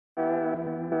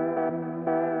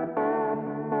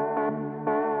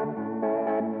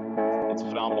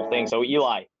incredible thing. So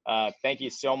Eli, thank you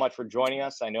so much for joining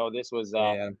us. I know this was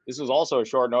Yeah, also a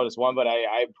short notice one, but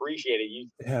I appreciate it.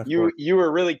 yeah, of course. You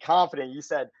were really confident. You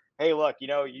said, "Hey, look,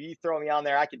 you throw me on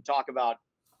there, I can talk about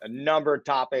a number of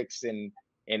topics in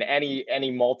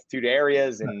any multitude of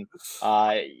areas." And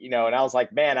and I was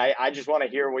like, "Man, I just want to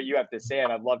hear what you have to say,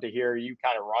 and I'd love to hear you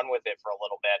kind of run with it for a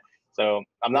little bit." So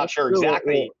I'm Yeah, not sure sure.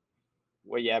 exactly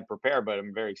what you have prepared, but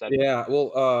I'm very excited. Yeah,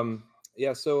 well,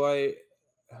 yeah. So I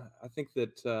think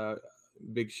that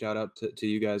big shout out to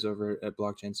you guys over at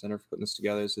Blockchain Center for putting this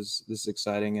together. This is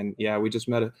exciting, and yeah, we just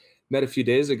met a few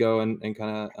days ago, and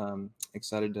kind of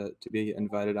excited to be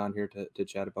invited on here to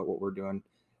chat about what we're doing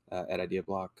at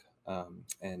Ideablock,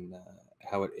 and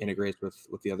how it integrates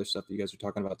with the other stuff that you guys are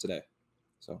talking about today.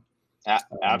 So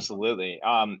Absolutely.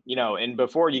 And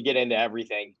before you get into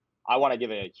everything, I want to give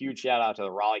a huge shout out to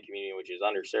the Raleigh community, which is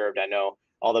underserved. I know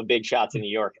all the big shots in New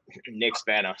York, Nick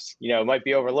Spanos, might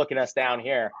be overlooking us down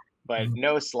here, but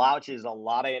no slouches, a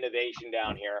lot of innovation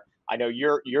down here. I know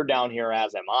you're down here,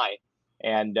 as am I.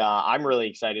 And I'm really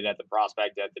excited at the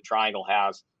prospect that the Triangle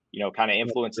has, kind of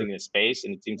influencing this space.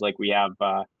 And it seems like we have,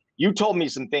 you told me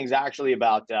some things actually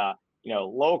about,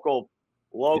 local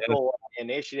yeah,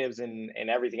 initiatives and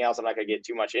everything else. I'm not going to get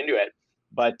too much into it,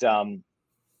 but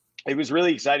it was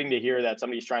really exciting to hear that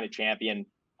somebody's trying to champion,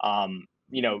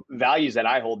 values that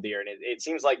I hold dear. And it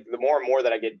seems like the more and more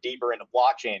that I get deeper into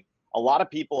blockchain, a lot of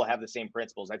people have the same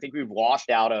principles. I think we've washed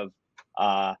out of,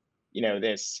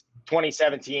 this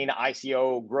 2017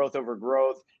 ICO growth over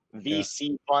growth,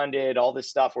 VC funded, all this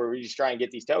stuff where we just try and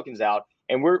get these tokens out.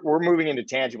 And we're moving into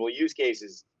tangible use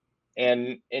cases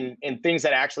and things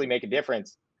that actually make a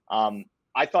difference.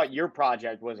 I thought your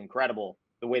project was incredible,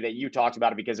 the way that you talked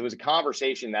about it, because it was a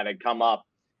conversation that had come up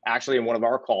actually in one of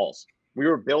our calls. We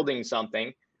were building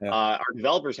something. Our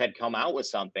developers had come out with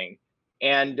something,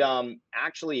 and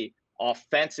actually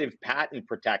offensive patent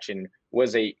protection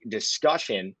was a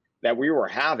discussion that we were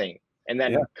having. And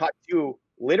then cut to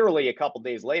literally a couple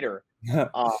days later,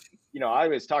 I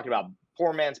was talking about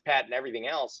poor man's patent and everything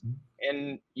else.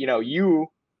 And, you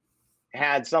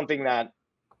had something that,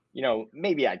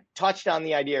 maybe I touched on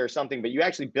the idea or something, but you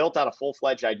actually built out a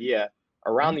full-fledged idea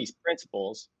around these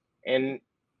principles. And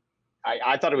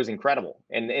I thought it was incredible.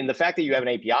 And the fact that you have an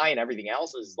API and everything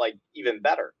else is like even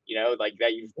better, like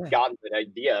that you've gotten the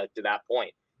idea to that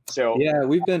point. So yeah,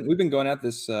 we've been going at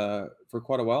this for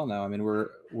quite a while now. I mean,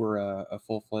 we're a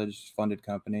full-fledged funded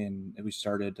company, and we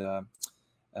started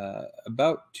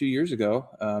about 2 years ago,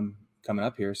 coming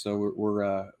up here. So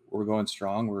we're going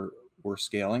strong. We're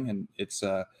scaling, and it's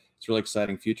a really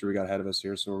exciting future we got ahead of us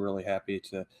here. So we're really happy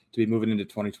to be moving into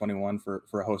 2021 for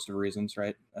a host of reasons,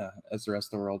 right? As the rest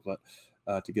of the world, but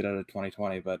to get out of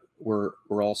 2020. But we're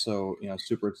also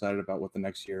super excited about what the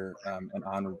next year and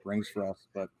onward brings for us.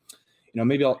 But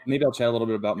maybe I'll chat a little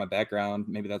bit about my background.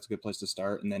 Maybe that's a good place to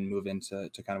start, and then move into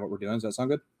kind of what we're doing. Does that sound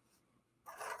good?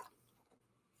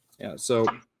 Yeah. So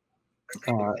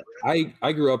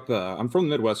I grew up. I'm from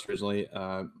the Midwest originally.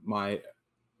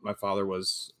 My father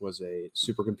was a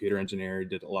supercomputer engineer. He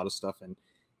did a lot of stuff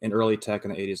in early tech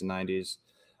in the 80s and 90s.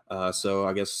 So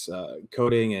I guess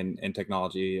coding and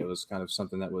technology, it was kind of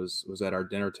something that was at our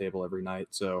dinner table every night.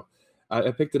 So I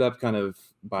picked it up kind of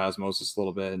by osmosis a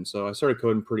little bit. And so I started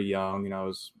coding pretty young. I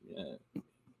was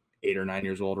 8 or 9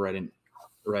 years old, writing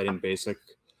basic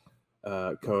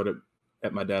code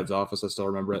at my dad's office. I still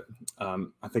remember it.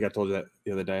 I think I told you that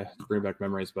the other day to bring back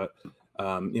memories, but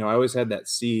I always had that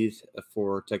seed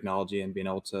for technology and being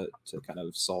able to kind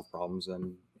of solve problems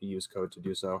and use code to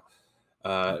do so.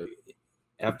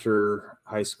 After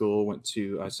high school,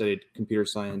 I studied computer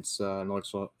science and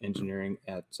electrical engineering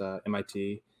at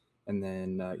MIT, and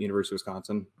then University of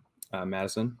Wisconsin,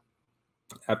 Madison.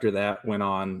 After that, went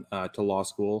on to law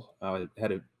school.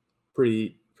 Had a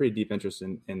pretty deep interest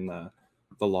in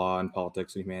the law and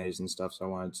politics and humanities and stuff. So I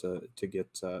wanted to get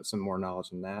some more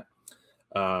knowledge in that.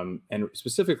 And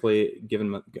specifically, given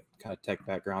my kind of tech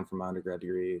background from my undergrad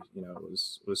degree,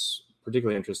 was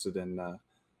particularly interested in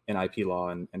IP law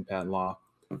and patent law.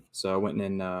 So I went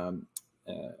and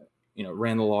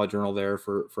ran the law journal there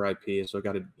for IP. So I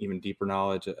got an even deeper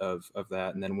knowledge of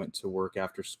that, and then went to work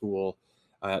after school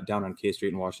down on K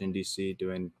Street in Washington, D.C.,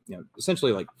 doing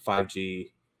essentially like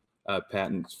 5G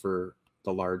patents for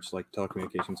the large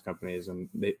telecommunications companies, and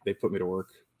they put me to work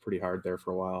pretty hard there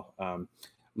for a while,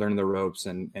 learning the ropes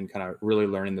and kind of really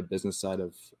learning the business side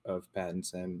of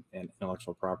patents and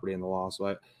intellectual property and the law. So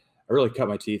I really cut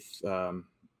my teeth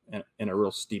in a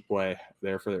real steep way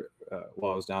there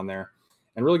while I was down there,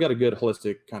 and really got a good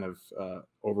holistic kind of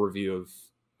overview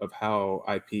of how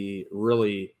IP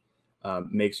really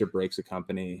makes or breaks a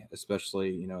company,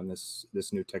 especially, you know, in this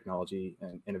new technology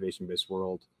and innovation-based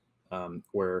world,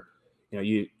 where, you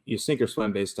know, you sink or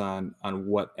swim based on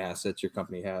what assets your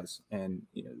company has. And,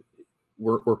 you know,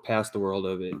 we're past the world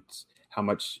of it's how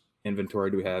much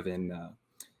inventory do we have in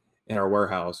our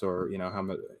warehouse, or, you know,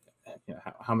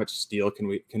 how much steel can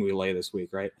we lay this week,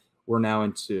 right? We're now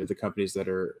into the companies that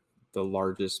are the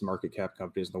largest market cap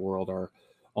companies in the world are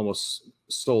almost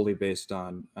solely based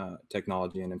on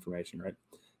technology and information, right?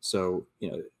 So,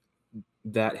 you know,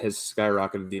 that has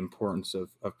skyrocketed the importance of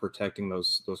protecting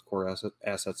those core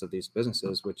assets of these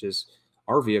businesses, which is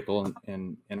our vehicle,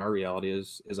 and our reality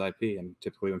is IP. And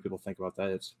typically when people think about that,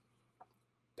 it's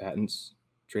patents,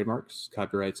 trademarks,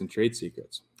 copyrights, and trade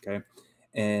secrets. Okay.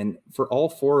 And for all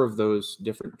four of those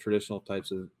different traditional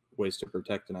types of ways to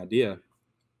protect an idea,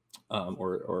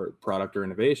 or product or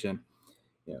innovation,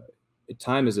 you know,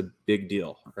 time is a big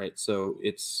deal, right? So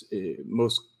it's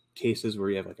most cases where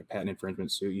you have like a patent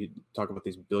infringement suit, you talk about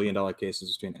these billion-dollar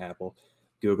cases between Apple,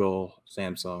 Google,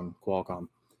 Samsung, Qualcomm.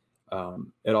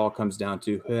 It all comes down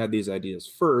to who had these ideas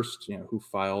first, you know, who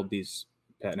filed these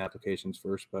patent applications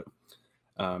first. But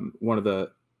one of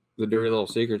the dirty little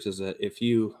secrets is that if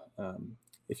you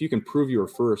can prove you were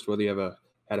first, whether you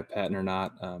had a patent or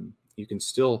not, you can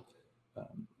still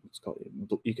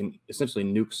you can essentially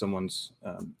nuke someone's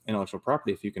intellectual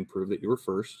property if you can prove that you were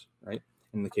first, right?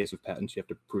 In the case of patents, you have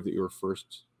to prove that you were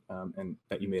first, and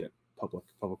that you made it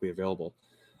publicly available.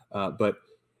 But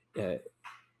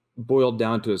boiled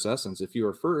down to its essence, if you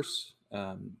were first,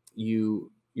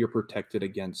 you're protected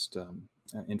against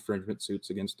infringement suits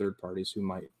against third parties who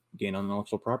might gain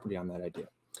intellectual property on that idea.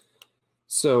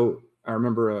 So I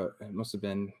remember it must have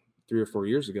been 3 or 4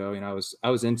 years ago, and I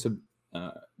was into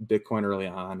Bitcoin early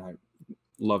on. I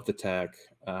loved the tech,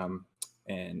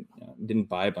 and didn't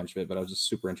buy a bunch of it, but I was just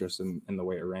super interested in the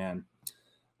way it ran.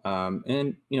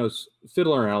 And, you know,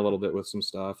 fiddling around a little bit with some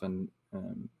stuff, and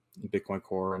Bitcoin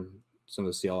Core and some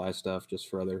of the CLI stuff just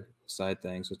for other side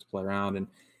things, just to play around. And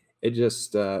it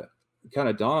just kind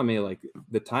of dawned on me, like,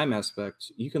 the time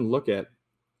aspect. You can look at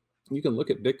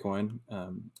Bitcoin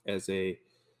as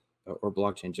or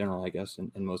blockchain in general, I guess,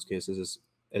 in most cases,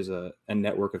 as a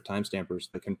network of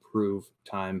timestampers that can prove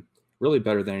time really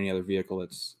better than any other vehicle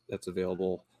that's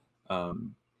available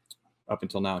up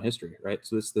until now in history, right?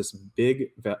 So this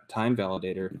big time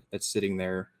validator that's sitting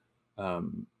there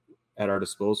at our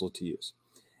disposal to use.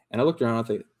 And I looked around,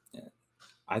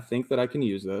 I think that I can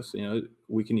use this. You know,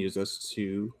 we can use this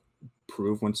to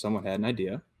prove when someone had an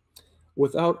idea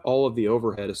without all of the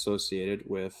overhead associated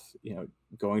with, you know,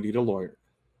 going to get a lawyer,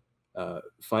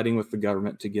 fighting with the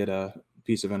government to get a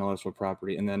piece of intellectual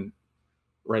property, and then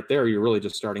right there you're really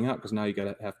just starting out, because now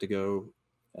you have to go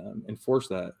enforce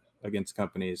that against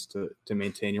companies to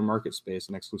maintain your market space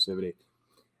and exclusivity.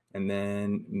 And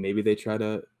then maybe they try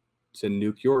to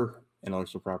nuke your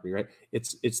intellectual property, right?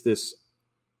 It's this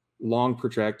long,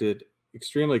 protracted,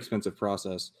 extremely expensive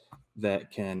process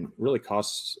that can really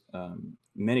cost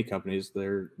many companies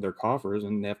their coffers,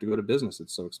 and they have to go to business.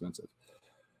 It's so expensive.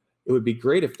 It would be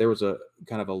great if there was a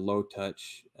kind of a low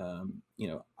touch, you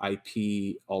know,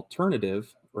 IP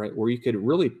alternative, right, where you could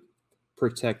really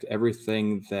protect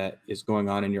everything that is going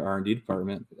on in your R&D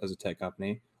department as a tech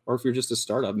company. Or if you're just a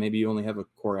startup, maybe you only have a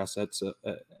core asset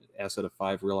of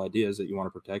 5 real ideas that you want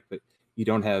to protect, but you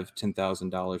don't have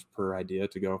 $10,000 per idea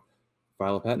to go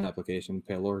file a patent application and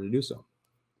pay a lawyer to do so.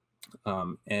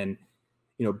 And,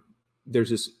 you know,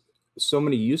 there's so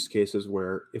many use cases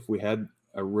where if we had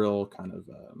a real kind of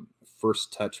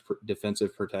first touch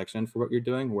defensive protection for what you're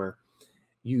doing, where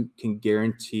you can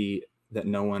guarantee that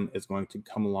no one is going to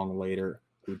come along later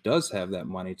who does have that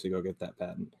money to go get that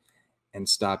patent and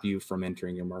stop you from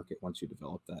entering your market once you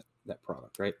develop that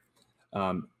product, right?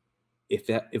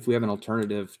 If we have an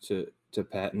alternative to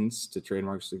patents, to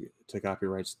trademarks, to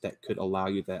copyrights that could allow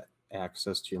you that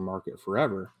access to your market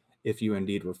forever, if you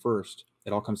indeed were first,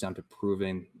 it all comes down to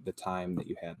proving the time that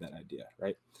you had that idea,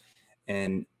 right?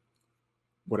 And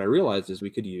what I realized is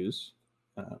we could use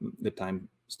the time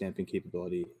stamping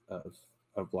capability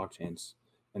of blockchains.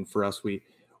 And for us, we're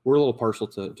a little partial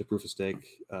to proof of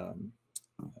stake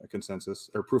consensus,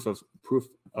 or proof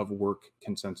of work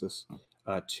consensus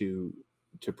to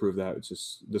prove that. It's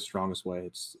just the strongest way.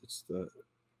 It's the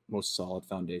most solid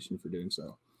foundation for doing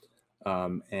so.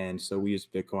 And so we use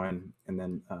Bitcoin, and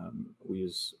then we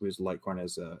use Litecoin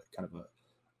as a kind of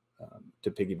to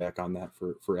piggyback on that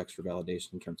for extra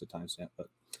validation in terms of timestamp. But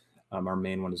our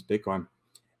main one is Bitcoin.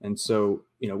 And so,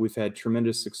 you know, we've had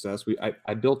tremendous success.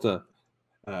 I built the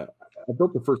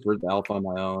first version of Alpha on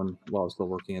my own while I was still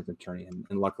working as an attorney,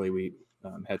 and luckily we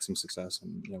had some success,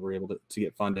 and we're able to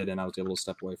get funded, and I was able to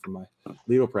step away from my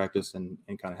legal practice and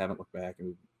kind of haven't looked back, and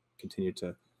we continue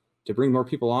to bring more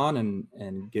people on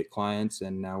and get clients.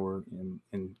 And now we're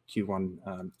in Q1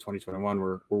 2021.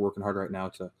 We're working hard right now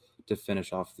to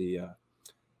finish off the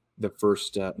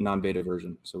first non-beta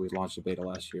version. So we launched a beta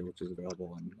last year, which is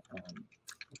available, and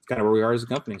it's kind of where we are as a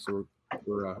company. So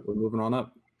we're moving on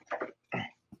up.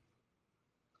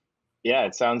 Yeah,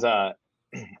 it sounds I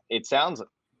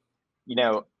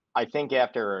think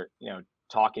after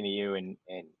talking to you and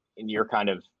your kind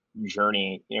of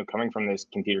journey, coming from this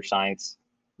computer science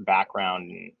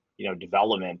background and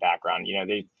development background,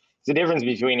 there's a difference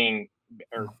between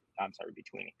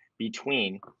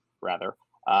rather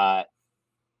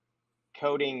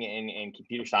coding and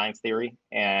computer science theory.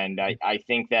 And I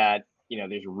think that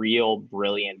there's real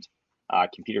brilliant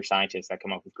computer scientists that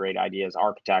come up with great ideas.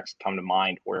 Architects come to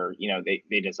mind where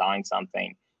they design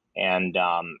something, and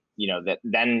that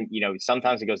then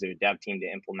sometimes it goes to a dev team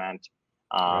to implement,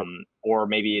 Right. or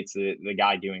maybe it's the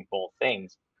guy doing both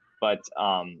things. But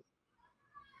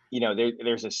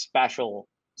there's a special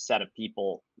set of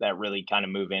people that really kind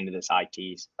of move into this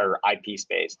IT or IP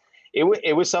space.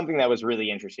 It was something that was really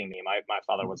interesting to me. My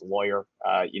father was a lawyer.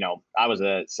 I was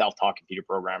a self-taught computer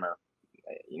programmer.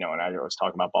 And I was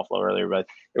talking about Buffalo earlier, but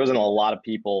there wasn't a lot of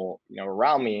people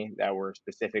around me that were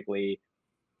specifically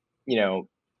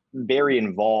very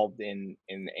involved in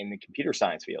the computer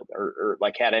science field, or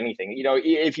like had anything.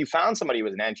 If you found somebody who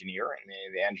was an engineer, and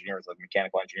the engineer was like a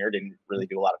mechanical engineer, didn't really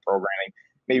do a lot of programming,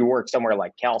 maybe worked somewhere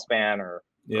like Calspan or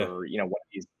one of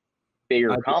these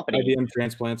bigger companies. IBM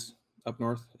transplants up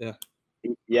north. Yeah.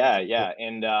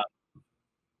 And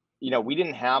we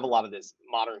didn't have a lot of this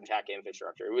modern tech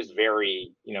infrastructure. It was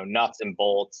very nuts and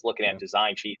bolts, looking at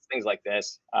design sheets, things like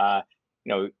this.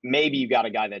 Maybe you got a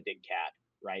guy that did CAD,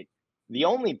 right? The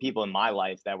only people in my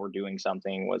life that were doing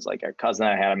something was like a cousin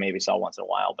I had, I maybe saw once in a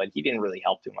while, but he didn't really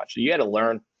help too much. So you had to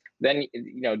learn. Then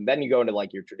you go into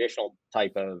like your traditional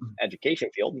type of education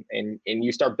field, and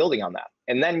you start building on that.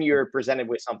 And then you're presented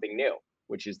with something new,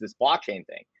 which is this blockchain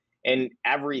thing. And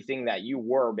everything that you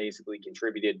were basically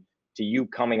contributed to you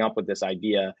coming up with this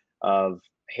idea of,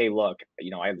 hey, look,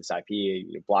 I have this IP,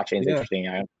 blockchain's interesting.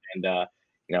 I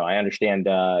understand,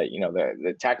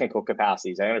 the technical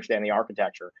capacities. I understand the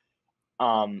architecture.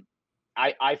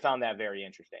 I found that very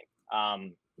interesting.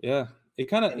 It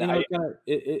kind of,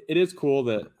 it is cool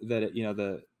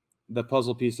that the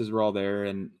puzzle pieces were all there,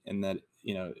 and that,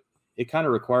 it kind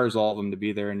of requires all of them to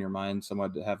be there in your mind,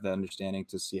 somewhat, to have the understanding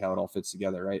to see how it all fits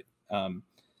together. Right.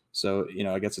 So,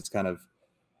 I guess it's kind of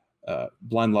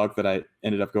blind luck that I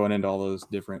ended up going into all those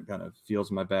different kind of fields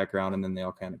in my background, and then they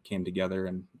all kind of came together,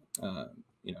 and,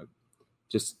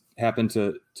 just happened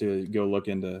to go look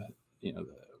into,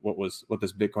 what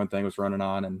this Bitcoin thing was running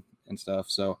on and stuff.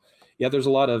 So there's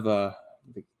a lot of,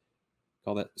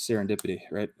 call that serendipity,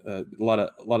 right? A lot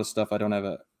of stuff I don't have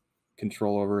a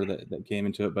control over that came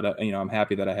into it, but I'm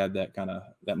happy that I had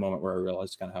that moment where I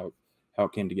realized kind of how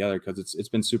it came together, because it's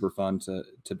been super fun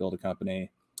to build a company.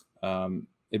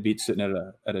 It beats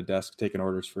sitting at a desk taking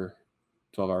orders for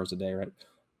 12 hours a day, right?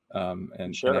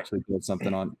 And actually build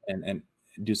something on and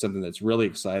do something that's really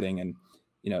exciting, and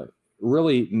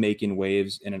really making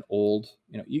waves in an old,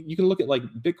 you can look at like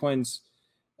Bitcoin's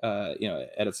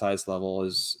at its highest level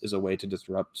is a way to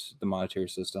disrupt the monetary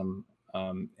system,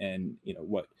 and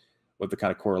what the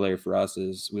kind of corollary for us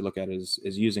is, we look at it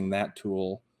as using that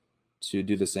tool to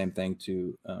do the same thing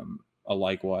to a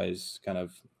likewise kind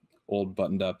of old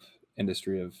buttoned up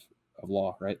industry of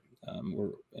law, right? We're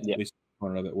at least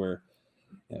one of it where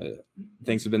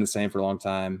things have been the same for a long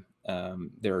time.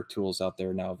 There are tools out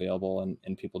there now available,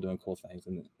 and people doing cool things,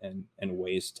 and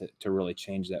ways to really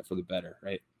change that for the better,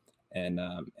 right? And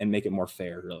make it more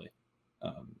fair, really.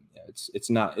 It's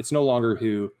no longer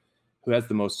who has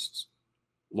the most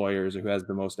lawyers, or who has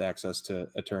the most access to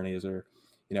attorneys, or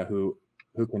who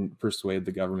can persuade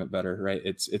the government better, right?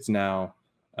 It's now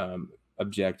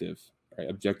objective, right?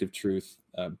 Objective truth,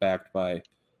 backed by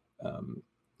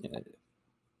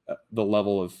the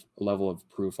level of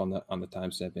proof on the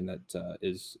timestamping that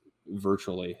is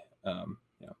virtually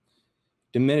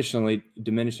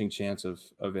diminishing chance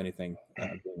of anything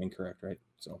being incorrect, right?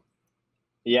 So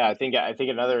I think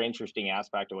another interesting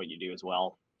aspect of what you do as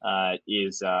well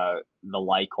is the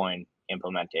Litecoin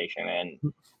implementation, and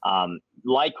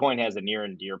Litecoin has a near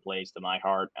and dear place to my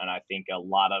heart, and I think a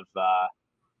lot of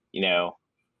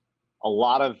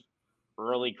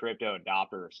early crypto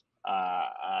adopters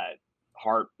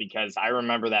heart, because I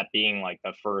remember that being like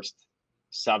the first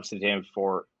substantive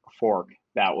fork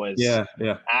that was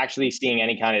actually seeing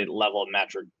any kind of level of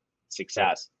metric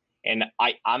success. And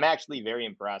I'm actually very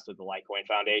impressed with the Litecoin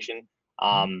Foundation.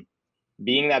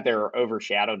 Being that they're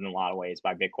overshadowed in a lot of ways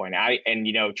by Bitcoin.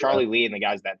 Charlie Lee and the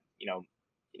guys that,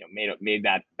 made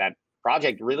that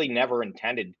project really never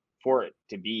intended for it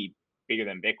to be bigger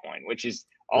than Bitcoin, which is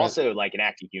also like an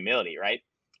act of humility, right?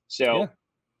 So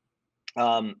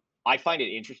I find it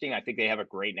interesting. I think they have a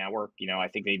great network. I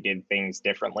think they did things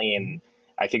differently, and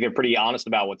I think they're pretty honest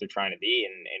about what they're trying to be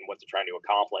and what they're trying to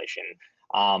accomplish.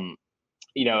 And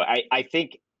I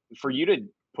think for you to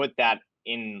put that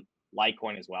in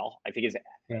Litecoin as well, I think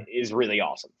is really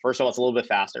awesome. First of all, it's a little bit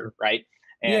faster, right?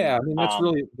 And, I mean, that's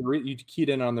really, you keyed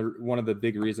in on one of the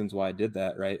big reasons why I did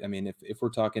that, right? I mean, if we're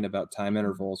talking about time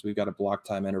intervals, we've got a block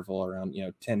time interval around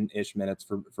 10-ish minutes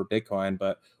for Bitcoin,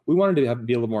 but we wanted to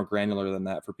be a little more granular than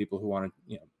that for people who wanted,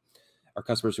 our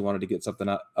customers who wanted to get something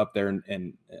up there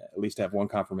and at least have one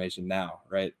confirmation now,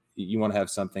 right? You want to have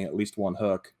something, at least one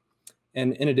hook.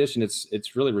 And in addition,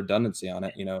 it's really redundancy on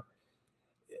it,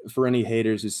 for any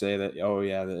haters who say that,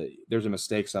 there's a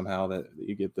mistake somehow that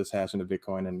you get this hash into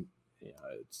Bitcoin and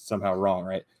it's somehow wrong,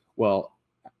 right? Well,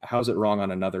 how's it wrong on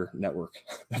another network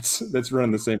that's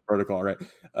running the same protocol, right?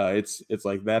 It's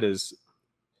like that is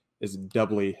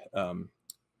doubly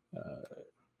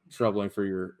troubling for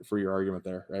your argument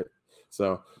there, right?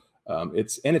 So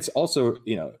it's also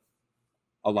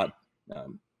a lot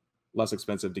less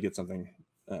expensive to get something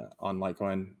on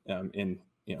Litecoin in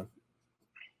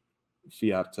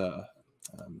fiat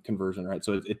conversion, right?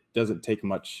 So it doesn't take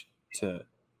much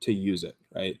to use it,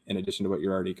 right? In addition to what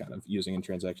you're already kind of using in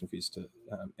transaction fees to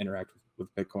interact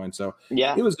with Bitcoin. So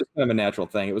it was just kind of a natural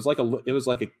thing. It was like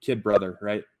a kid brother,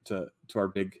 right? To our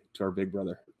big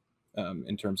brother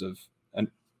in terms of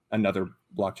another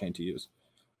blockchain to use.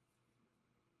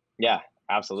 Yeah,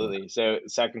 absolutely. So the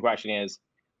second question is,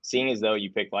 seeing as though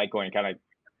you picked Litecoin kind of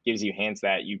gives you hints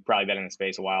that you've probably been in the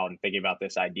space a while and thinking about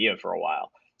this idea for a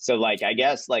while. So like, I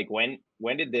guess like when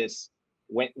did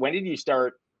you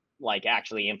start like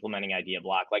actually implementing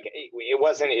Ideablock? Like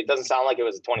it doesn't sound like it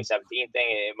was a 2017 thing.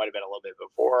 It might've been a little bit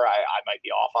before. I might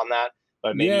be off on that,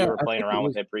 but maybe you were playing around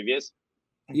with it previous.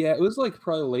 Yeah, it was like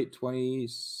probably late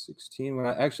 2016 when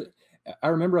I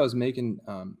remember I was making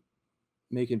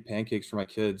pancakes for my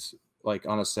kids like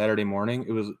on a Saturday morning.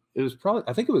 It was probably,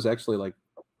 I think it was actually like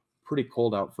pretty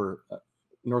cold out for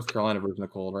North Carolina version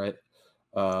of cold, right?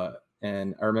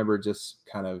 And I remember just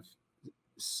kind of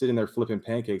sitting there flipping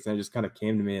pancakes, and it just kind of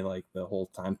came to me like the whole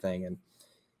time thing. And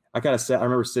I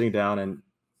remember sitting down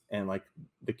and like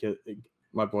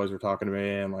my boys were talking to me,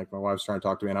 and like my wife's trying to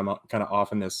talk to me, and I'm kind of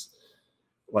off in this,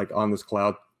 like on this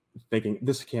cloud thinking,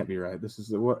 this can't be right. This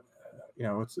is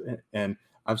and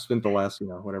I've spent the last,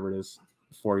 whatever it is,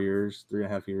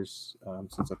 3.5 years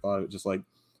since I thought of it, just like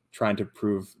trying to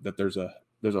prove that there's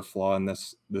a flaw in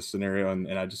this scenario, and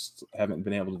I just haven't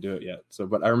been able to do it yet. So,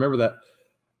 but I remember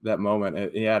that moment.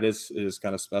 It is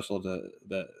kind of special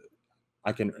that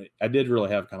I did really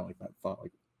have kind of like that thought,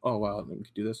 like, oh wow, we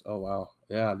could do this. Oh wow,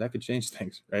 yeah, that could change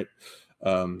things, right?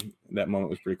 That moment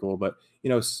was pretty cool. But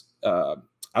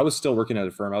I was still working at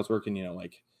a firm. I was working,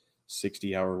 like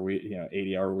 60-hour week,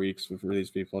 80-hour weeks with these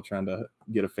people, trying to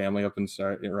get a family up and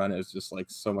start and run. It was just like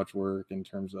so much work in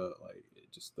terms of like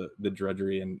just the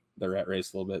drudgery and the rat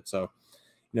race a little bit. So,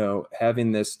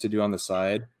 having this to do on the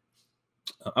side,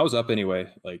 I was up anyway,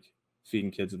 like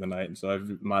feeding kids in the night. And so I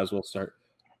might as well start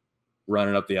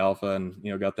running up the alpha and,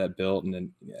 got that built, and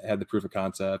then had the proof of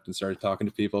concept and started talking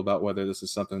to people about whether this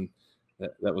is something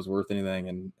that was worth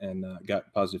anything, and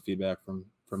got positive feedback from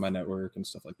my network and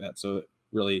stuff like that. So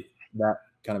really that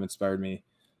kind of inspired me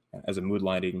as a mood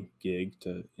lighting gig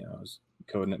to, I was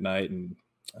coding at night, and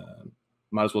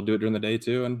might as well do it during the day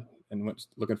too. And went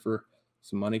looking for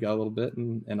some money, got a little bit,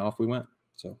 and off we went.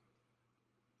 So.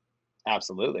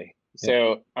 Absolutely.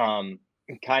 Yeah. So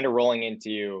kind of rolling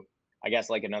into, I guess,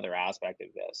 like another aspect of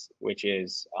this, which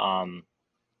is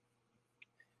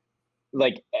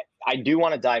like, I do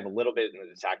want to dive a little bit into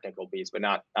the technical piece, but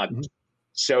not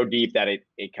so deep that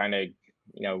it kind of,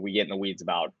 we get in the weeds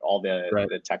about all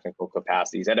the technical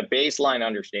capacities. At a baseline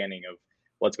understanding of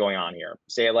what's going on here.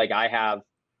 Say like I have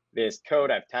this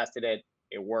code, I've tested it,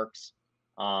 it works.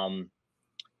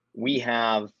 We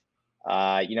have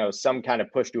some kind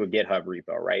of push to a GitHub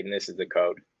repo, right? And this is the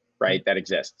code, right, that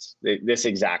exists. This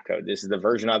exact code. This is the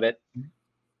version of it.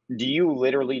 Do you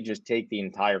literally just take the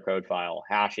entire code file,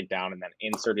 hash it down, and then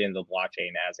insert it into the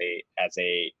blockchain as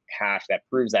a hash that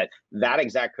proves that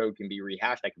exact code can be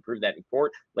rehashed? I can prove that in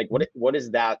court. Like, what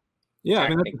is that? Yeah, I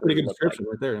mean, that's a pretty good description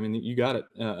right there. I mean, you got it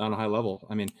on a high level.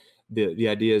 I mean, the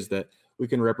idea is that we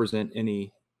can represent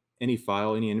any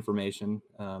file, any information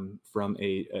from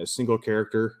a single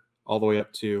character all the way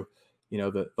up to,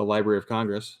 the Library of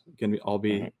Congress can all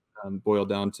be boiled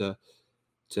down to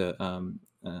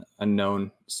a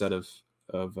known set of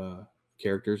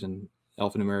characters and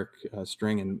alphanumeric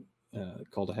string and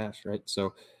called a hash, right?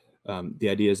 So the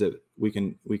idea is that we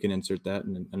can insert that,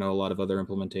 and I know a lot of other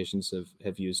implementations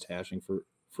have used hashing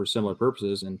for similar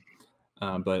purposes, and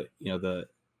but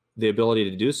the ability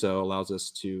to do so allows us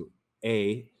to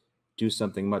do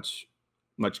something much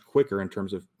quicker in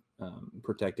terms of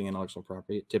protecting intellectual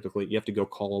property. Typically, you have to go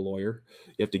call a lawyer,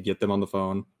 you have to get them on the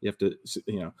phone, you have to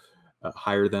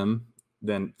hire them.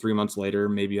 Then 3 months later,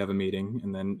 maybe you have a meeting,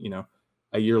 and then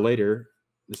a year later,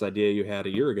 this idea you had a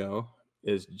year ago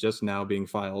is just now being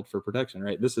filed for protection,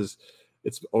 right?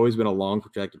 It's always been a long,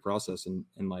 protracted process, and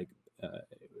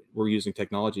we're using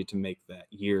technology to make that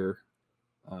year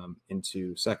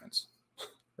into seconds,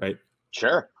 right?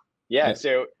 Sure. Yeah.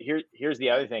 So here's the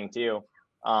other thing too,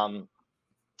 and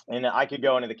I could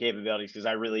go into the capabilities because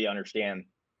I really understand,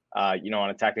 on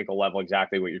a technical level,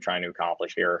 exactly what you're trying to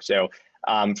accomplish here. So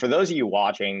for those of you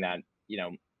watching that,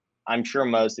 I'm sure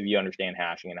most of you understand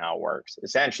hashing and how it works.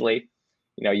 Essentially,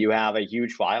 you have a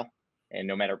huge file, and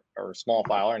no matter, or a small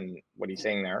file, and what he's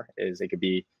saying there is it could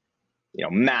be,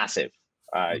 massive,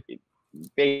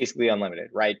 basically unlimited,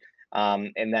 right?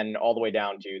 And then all the way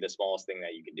down to the smallest thing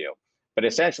that you can do. But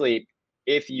essentially,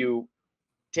 if you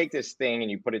take this thing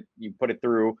and you put it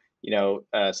through,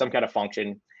 some kind of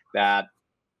function that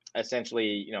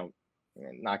essentially,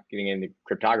 not getting into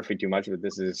cryptography too much, but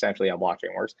this is essentially how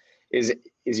blockchain works, is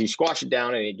you squash it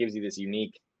down and it gives you this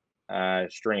unique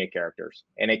string of characters.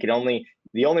 And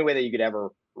the only way that you could ever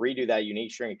redo that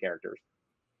unique string of characters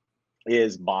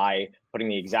is by putting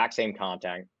the exact same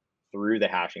content through the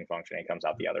hashing function, and it comes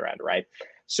out the other end, right?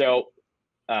 So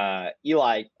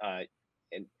Eli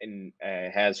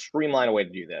has streamlined a way to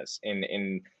do this,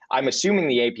 and I'm assuming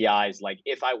the API is like,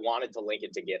 if I wanted to link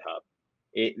it to GitHub,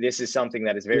 this is something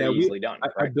that is very easily done.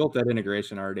 I built that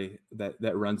integration already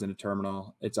that runs in a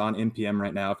terminal. It's on NPM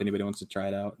right now if anybody wants to try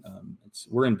it out.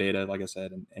 We're in beta, like I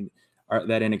said, and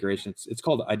that integration, it's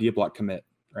called Ideablock commit,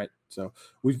 right? So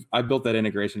I built that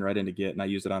integration right into Git, and I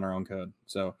use it on our own code.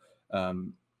 So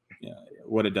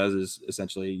what it does is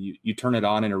essentially you turn it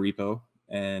on in a repo,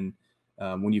 and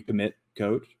when you commit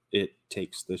code, it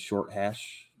takes the short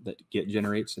hash that Git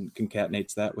generates and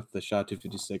concatenates that with the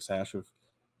SHA-256 hash of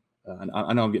I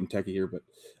know I'm getting techie here, but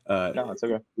no, it's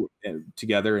okay.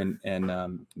 Together and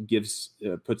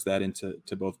puts that into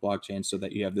both blockchains, so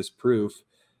that you have this proof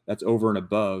that's over and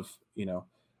above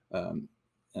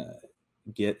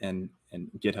Git and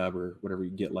GitHub or whatever,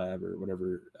 GitLab or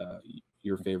whatever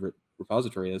your favorite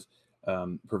repository is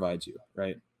provides you,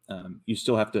 right? You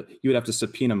would have to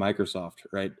subpoena Microsoft,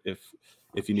 right?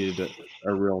 If you needed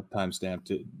a real timestamp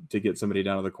to get somebody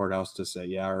down to the courthouse to say,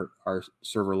 yeah, our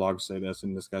server logs say this,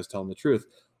 and this guy's telling the truth.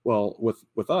 Well,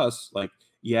 with us, like,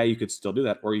 yeah, you could still do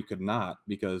that, or you could not,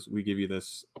 because we give you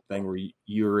this thing where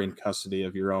you're in custody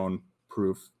of your own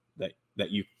proof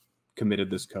that you committed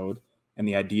this code, and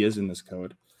the ideas in this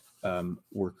code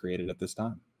were created at this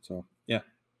time. So yeah,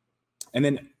 and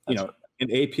then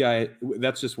an API,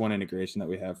 that's just one integration that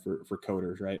we have for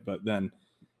coders, right? But then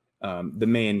the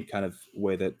main kind of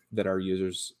way that our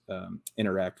users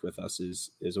interact with us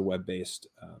is a web-based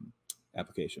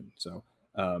application. So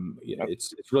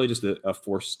it's really just a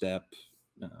 4-step.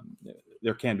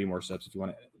 There can be more steps if you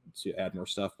want to add more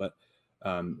stuff, but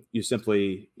you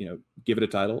simply give it a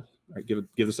title, right? Give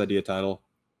this idea a title,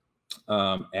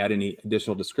 add any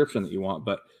additional description that you want,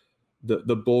 but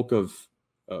the bulk of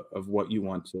what you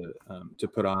want to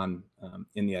put on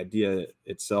in the idea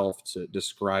itself to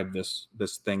describe this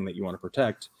thing that you want to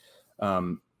protect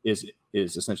is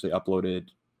essentially uploaded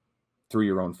through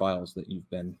your own files that you've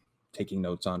been taking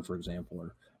notes on, for example,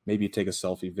 or maybe you take a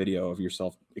selfie video of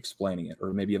yourself explaining it,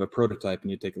 or maybe you have a prototype and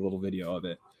you take a little video of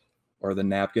it, or the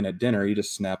napkin at dinner, you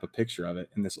just snap a picture of it,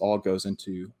 and this all goes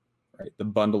into the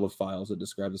bundle of files that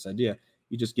describe this idea.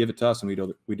 You just give it to us, and we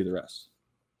do the rest.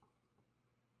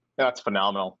 That's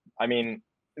phenomenal. I mean,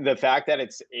 the fact that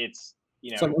it's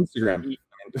on Instagram.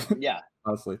 Yeah,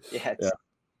 honestly,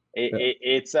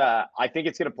 it's I think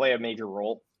it's going to play a major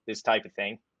role, this type of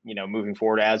thing, moving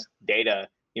forward, as data,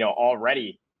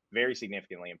 already very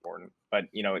significantly important, but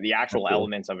the actual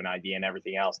elements of an idea and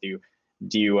everything else do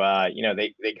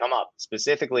they come up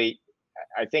specifically.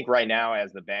 I think right now,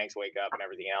 as the banks wake up and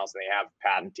everything else, and they have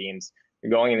patent teams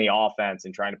going in the offense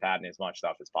and trying to patent as much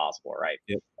stuff as possible, right?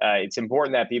 Yep. It's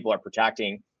important that people are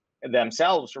protecting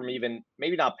themselves from even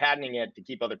maybe not patenting it to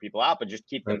keep other people out, but just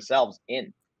keep themselves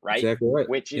in, right? Exactly right.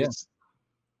 Which is,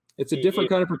 it's a different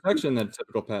kind of protection than a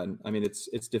typical patent. I mean, it's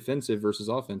defensive versus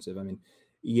offensive. I mean,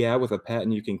 yeah, with a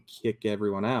patent, you can kick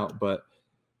everyone out, but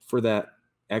for that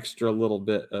extra little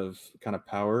bit of kind of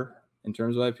power in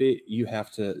terms of IP, you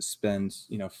have to spend,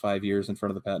 5 years in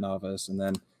front of the patent office and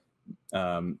then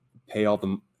pay all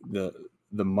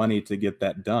the money to get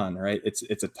that done, right?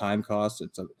 It's a time cost.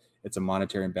 It's a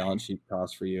monetary and balance sheet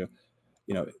cost for you.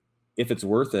 If it's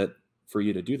worth it for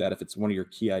you to do that, if it's one of your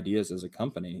key ideas as a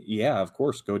company, yeah, of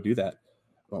course, go do that.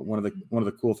 But one of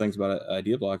the cool things about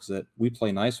Ideablock is that we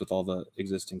play nice with all the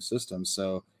existing systems.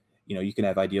 So, you can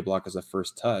have Ideablock as a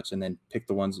first touch and then pick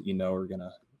the ones that are going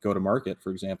to go to market,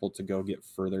 for example, to go get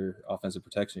further offensive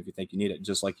protection if you think you need it,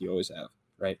 just like you always have,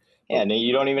 right? Yeah, and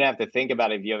you don't even have to think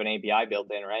about it if you have an API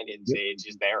built in, right? It's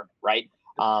just there, right?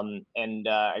 And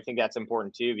I think that's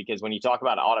important too, because when you talk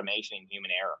about automation and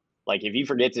human error, like if you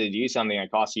forget to do something that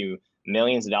costs you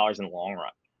millions of dollars in the long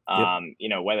run,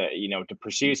 whether, to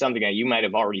pursue something that you might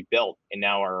have already built and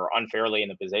now are unfairly in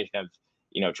the position of,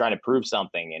 trying to prove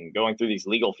something and going through these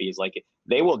legal fees, like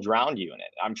they will drown you in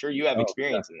it. I'm sure you have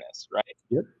experience in this,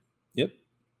 right? Yep.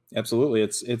 Absolutely.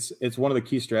 It's one of the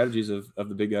key strategies of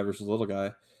the big guy versus little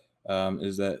guy,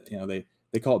 is that,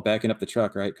 they call it backing up the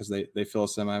truck, right? Because they fill a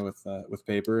semi with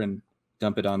paper and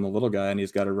dump it on the little guy, and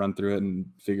he's got to run through it and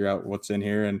figure out what's in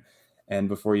here. And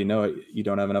before you know it, you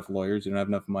don't have enough lawyers, you don't have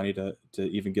enough money to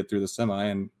even get through the semi,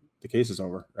 and the case is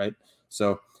over, right?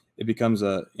 So it becomes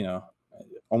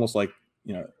almost like,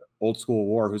 old school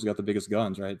war. Who's got the biggest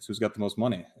guns, right? It's who's got the most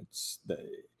money.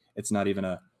 It's not even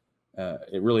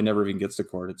it really never even gets to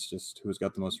court. It's just who's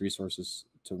got the most resources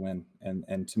to win.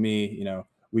 And to me,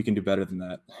 we can do better than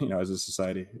that. As a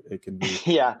society, it can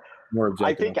be more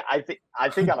objective. I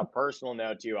think on a personal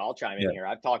note too, I'll chime in here.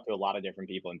 I've talked to a lot of different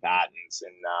people in patents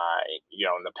and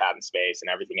in the patent space and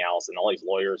everything else, and all these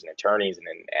lawyers and attorneys and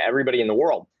everybody in the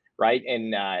world, right?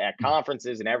 And at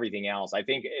conferences and everything else, I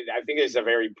think it's a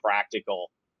very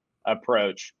practical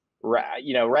approach.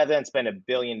 Rather than spend $1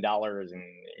 billion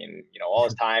and all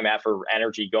this time, effort,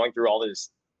 energy going through all this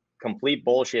complete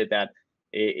bullshit that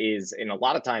is in a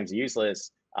lot of times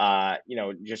useless.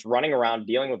 Just running around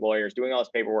dealing with lawyers, doing all this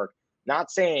paperwork.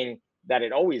 Not saying that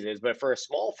it always is, but for a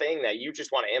small thing that you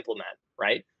just want to implement,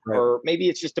 right? Or maybe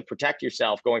it's just to protect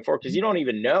yourself going forward because you don't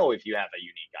even know if you have a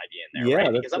unique idea in there,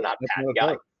 right? Because I'm not a patent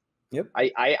guy. Yep.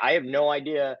 I have no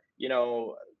idea.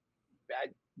 I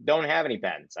don't have any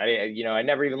patents. I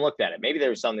never even looked at it. Maybe there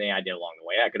was something I did along the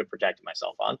way I could have protected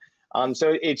myself on.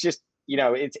 So it's just,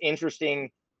 it's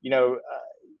interesting,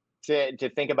 to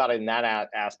think about it in that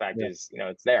aspect is,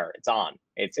 it's there, it's on,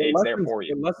 it's there for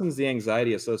you. It lessens the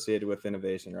anxiety associated with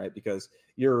innovation, right? Because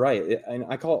you're right. And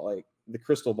I call it like the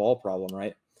crystal ball problem,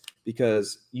 right?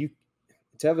 Because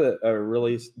to have a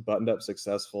really buttoned up,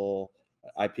 successful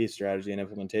IP strategy and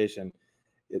implementation,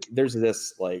 there's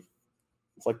this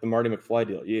it's like the Marty McFly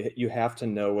deal. You have to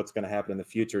know what's going to happen in the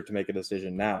future to make a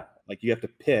decision now. Like you have to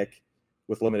pick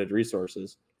with limited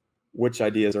resources, which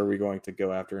ideas are we going to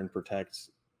go after and protect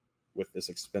with this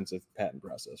expensive patent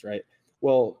process, right?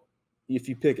 Well, if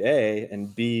you pick A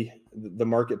and B, the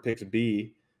market picks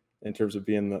B in terms of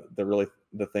being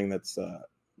the thing that's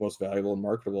most valuable and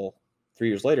marketable 3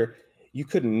 years later, you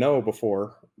couldn't know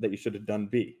before that you should have done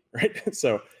B, right?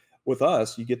 So with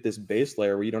us, you get this base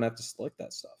layer where you don't have to select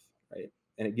that stuff, right?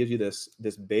 And it gives you this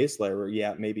base layer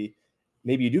where, maybe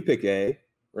you do pick A,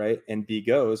 right? And B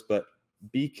goes, but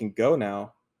B can go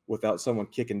now without someone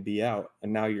kicking B out.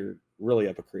 And now you're really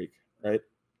up a creek, right?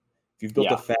 If you've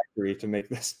built a factory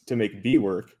to make B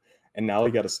work, and now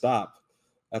you got to stop,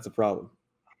 that's a problem.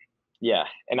 Yeah.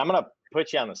 And I'm going to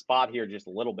put you on the spot here just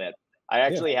a little bit. I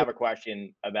actually have a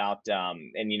question about,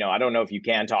 and I don't know if you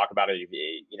can talk about it.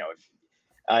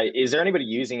 Is there anybody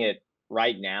using it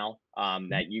right now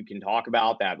that you can talk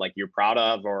about that like you're proud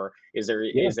of, or is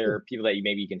there people that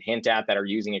you can hint at that are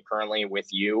using it currently with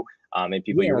you and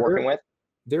people you're working with?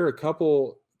 There are a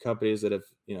couple companies that have,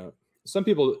 some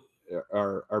people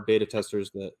are beta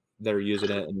testers that are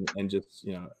using it and just,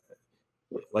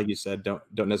 like you said,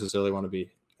 don't necessarily want to be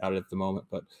out at the moment,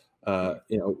 but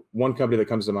one company that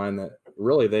comes to mind that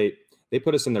really they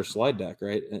put us in their slide deck,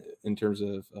 right? In terms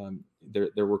of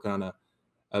they're working on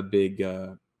a big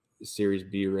Series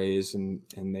B raise, and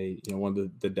they, one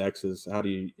of the decks is how do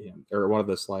you, or one of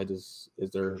the slides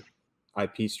is their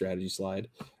IP strategy slide,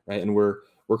 right? And we're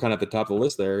kind of at the top of the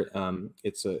list there.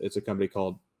 It's a company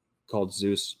called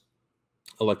Zeus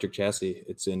Electric Chassis.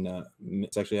 It's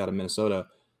actually out of Minnesota,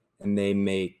 and they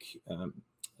make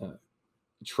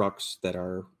trucks that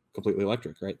are completely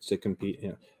electric, right? To compete,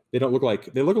 they look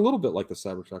a little bit like the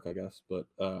Cybertruck, I guess, but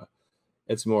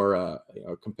it's more a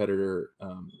competitor,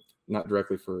 not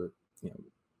directly for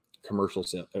commercial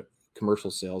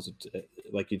sales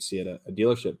like you'd see at a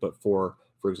dealership, but for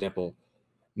for example,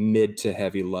 mid to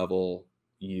heavy level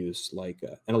use, like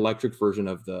an electric version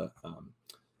of the,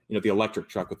 the electric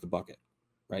truck with the bucket,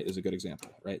 right, is a good example,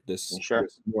 right? This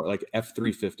more like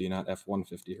F350, not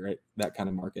F150, right? That kind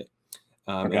of market.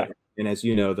 And as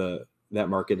you know, that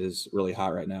market is really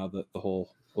hot right now, the whole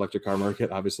electric car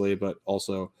market, obviously, but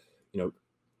also,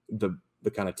 the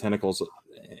kind of tentacles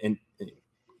and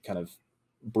kind of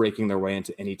breaking their way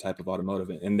into any type of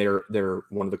automotive. And they're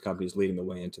one of the companies leading the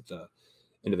way into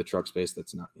the truck space.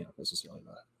 That's not, necessarily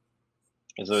the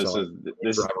so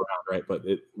this drive around, right? But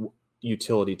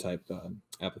utility type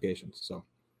applications. So,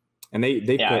 and they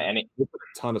put a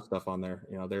ton of stuff on there.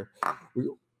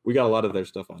 We got a lot of their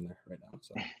stuff on there right now.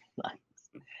 So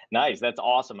nice. That's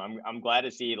awesome. I'm glad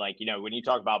to see, like, when you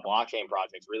talk about blockchain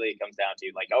projects, really it comes down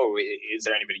to like, oh, is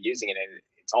there anybody using it? And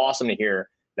it's awesome to hear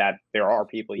that there are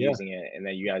people using it, and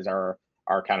that you guys are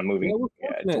kind of moving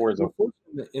towards it.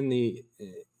 In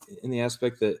the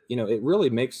aspect that it really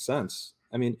makes sense.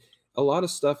 I mean, a lot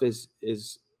of stuff is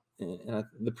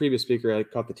the previous speaker, I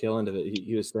caught the tail end of it.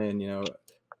 He was saying,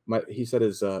 he said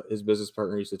his business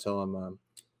partner used to tell him,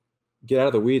 get out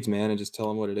of the weeds, man, and just tell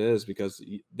them what it is, because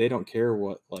they don't care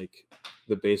what like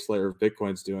the base layer of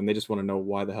Bitcoin's doing. They just want to know,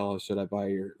 why the hell should I buy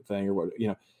your thing, or what?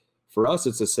 For us,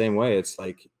 it's the same way. It's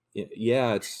like,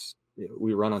 yeah, it's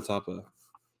we run on top of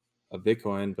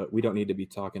Bitcoin, but we don't need to be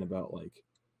talking about like,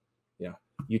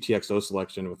 UTXO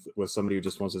selection with somebody who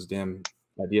just wants his damn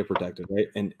idea protected, right?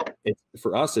 And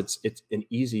for us, it's an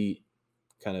easy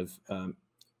kind of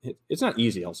it's not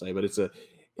easy, I'll say, but it's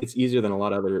easier than a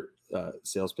lot of other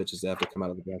sales pitches that have to come out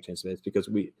of the blockchain space, because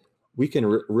we can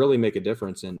really make a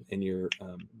difference in your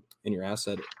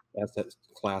asset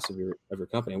class of your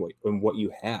company, and what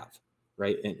you have,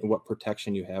 right, and what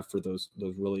protection you have for those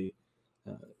really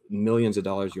millions of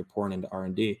dollars you're pouring into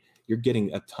R&D. You're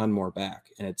getting a ton more back,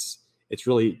 and it's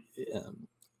really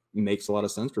makes a lot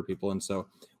of sense for people. And so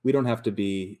we don't have to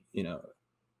be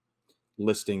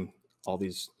listing all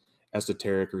these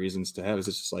esoteric reasons to have. It's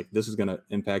just like, this is going to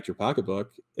impact your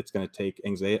pocketbook. It's going to take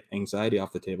anxiety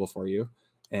off the table for you.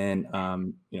 And,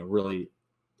 really,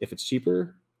 if it's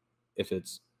cheaper, if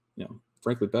it's,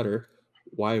 frankly better,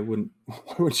 why wouldn't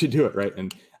you do it? Right.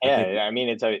 And I mean,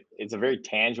 it's a very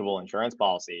tangible insurance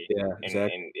policy,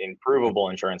 and provable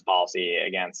insurance policy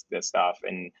against this stuff.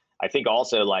 And I think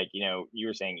also, like, you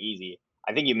were saying easy,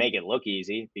 I think you make it look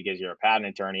easy because you're a patent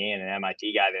attorney and an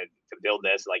MIT guy to build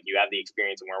this. Like, you have the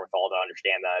experience and wherewithal to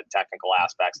understand the technical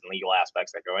aspects and legal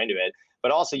aspects that go into it.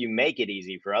 But also, you make it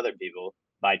easy for other people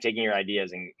by taking your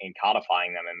ideas and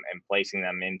codifying them and placing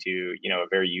them into a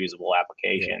very usable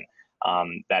application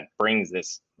that brings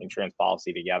this insurance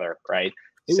policy together, right?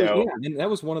 And that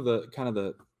was one of the kind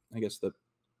of I guess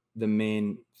the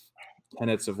main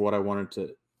tenets of what I wanted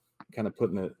to kind of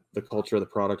put in the culture of the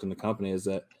product and the company, is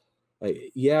that,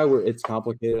 like, it's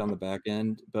complicated on the back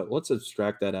end, but let's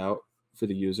abstract that out for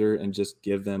the user and just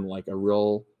give them like a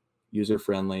real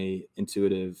user-friendly,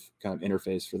 intuitive kind of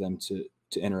interface for them to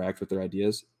interact with their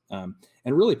ideas. And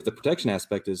really, the protection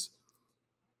aspect is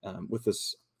with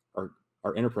this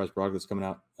our enterprise product that's coming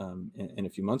out in a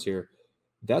few months here.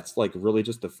 That's like really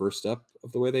just the first step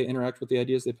of the way they interact with the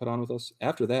ideas they put on with us.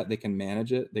 After that, they can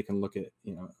manage it. They can look at,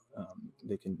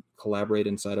 they can collaborate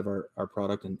inside of our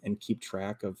product and keep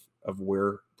track of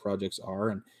where projects are,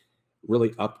 and really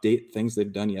update things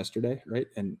they've done yesterday, right?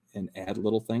 And add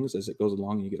little things as it goes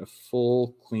along. You get a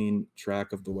full, clean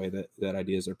track of the way that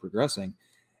ideas are progressing.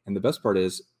 And the best part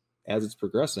is, as it's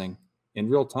progressing in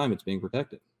real time, it's being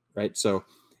protected, right? So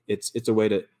it's a way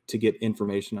to get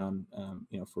information on,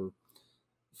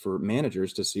 for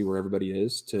managers to see where everybody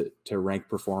is, to rank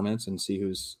performance and see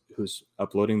who's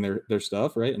uploading their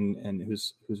stuff, right, and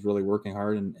who's really working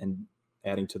hard and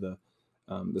adding to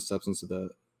the substance of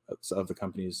the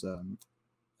company's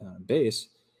base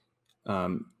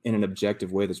in an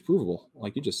objective way that's provable,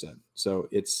 like you just said. So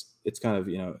it's kind of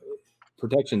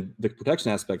protection. The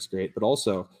protection aspect's great, but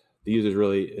also the users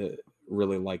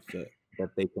really like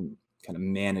that they can kind of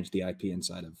manage the IP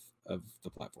inside of the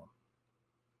platform.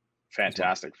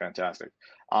 Fantastic.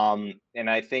 And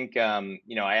I think, I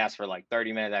asked for like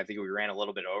 30 minutes. I think we ran a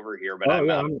little bit over here, but like,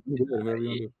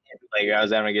 I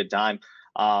was having a good time.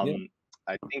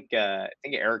 I think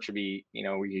Eric should be,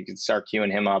 we could start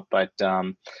queuing him up, but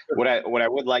what I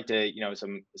would like to,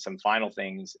 some final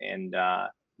things and,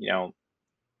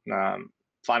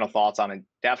 final thoughts on it.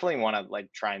 Definitely want to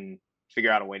like try and figure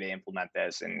out a way to implement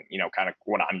this, and, kind of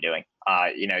what I'm doing.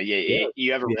 You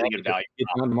have a really good value.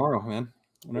 It's on tomorrow, man.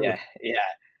 Whenever. Yeah.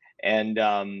 And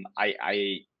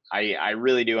I I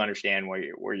really do understand what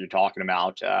you're talking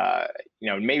about.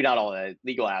 Maybe not all the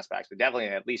legal aspects, but definitely,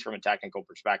 at least from a technical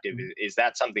perspective, is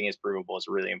that something is provable is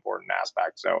a really important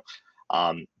aspect. So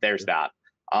there's that.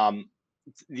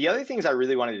 The other things I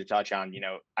really wanted to touch on,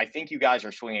 I think you guys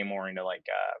are swinging more into like,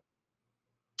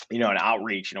 an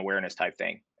outreach and awareness type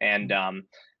thing. And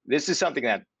this is something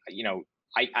that,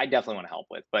 I definitely want to help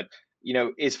with. But,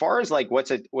 as far as like, what's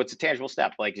a tangible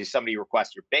step? Like, does somebody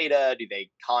request your beta? Do they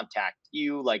contact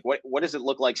you? Like, what does it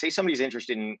look like? Say somebody's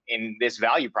interested in this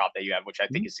value prop that you have, which I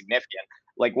think is significant.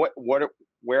 Like,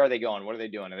 where are they going? What are they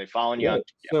doing? Are they following you on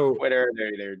Twitter?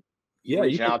 They're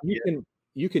reaching out to you?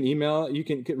 You can email, you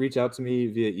can reach out to me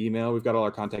via email. We've got all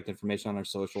our contact information on our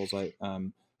socials.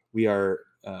 We are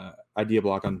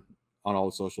Ideablock on all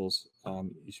the socials.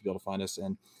 You should be able to find us.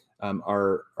 And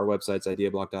our website's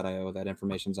ideablock.io. That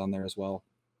information's on there as well.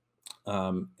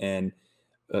 And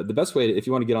the best way, if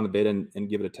you want to get on the beta and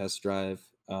give it a test drive,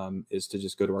 is to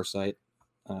just go to our site,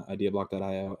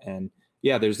 ideablock.io. And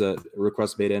yeah, there's a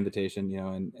request beta invitation,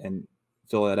 and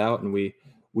fill that out. And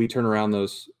we turn around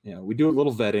those, we do a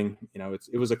little vetting.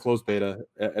 It was a closed beta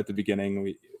at the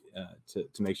beginning.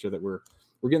 To make sure that we're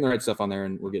getting the right stuff on there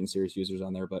and we're getting serious users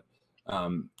on there. But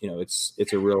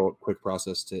it's a real quick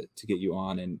process to get you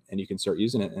on, and you can start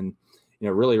using it. And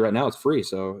really right now it's free,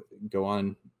 so go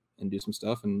on and do some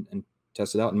stuff and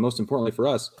test it out. And most importantly for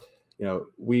us,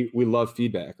 we love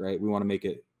feedback, right? We want to make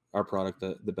it, our product,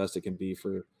 the best it can be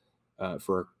for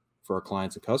our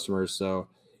clients and customers. So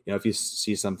if you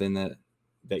see something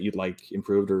that you'd like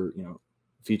improved, or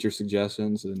feature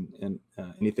suggestions and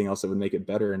anything else that would make it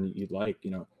better, and you'd like,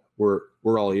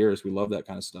 we're all ears. We love that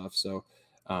kind of stuff. So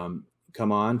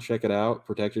come on, check it out,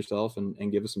 protect yourself,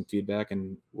 and give us some feedback,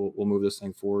 and we'll move this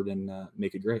thing forward and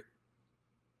make it great.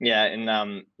 Yeah, and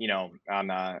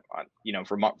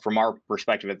from our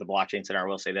perspective at the Blockchain Center, I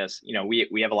will say this: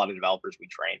 we have a lot of developers we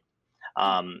train,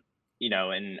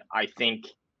 and I think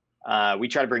we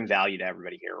try to bring value to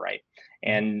everybody here, right?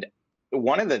 And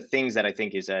one of the things that I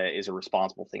think is a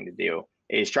responsible thing to do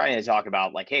is trying to talk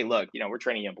about, like, hey, look, we're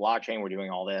training in blockchain, we're doing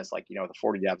all this, like, the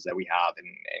 40 devs that we have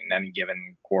in any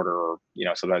given quarter, or,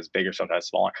 sometimes bigger, sometimes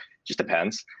smaller, just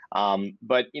depends.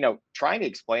 But, trying to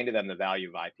explain to them the value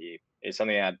of IP is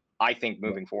something that I think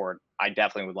moving forward, I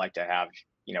definitely would like to have,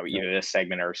 either this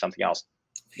segment or something else,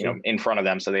 in front of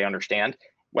them, so they understand,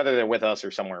 whether they're with us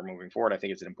or somewhere moving forward. I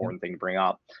think it's an important thing to bring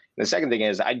up. And the second thing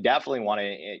is, I definitely want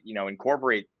to,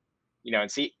 incorporate,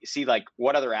 and see like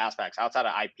what other aspects outside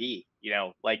of IP,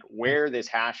 like where this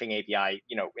hashing API,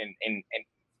 and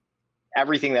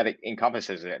everything that it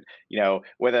encompasses it,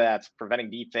 whether that's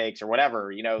preventing deepfakes or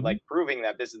whatever, like proving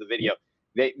that this is the video.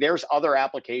 There's other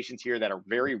applications here that are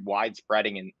very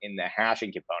widespreading in the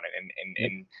hashing component.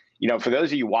 And for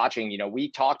those of you watching,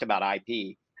 we talked about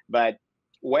IP, but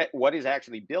what is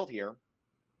actually built here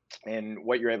and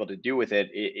what you're able to do with it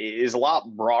is a lot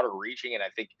broader reaching. And I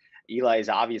think Eli is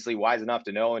obviously wise enough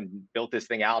to know and built this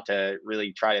thing out to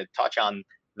really try to touch on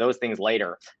those things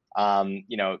later.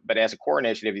 But as a core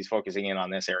initiative, he's focusing in on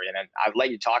this area. And I've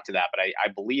let you talk to that, but I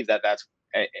believe that that's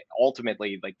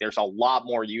ultimately, like, there's a lot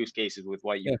more use cases with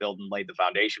what you built and laid the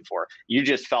foundation for. You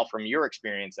just felt from your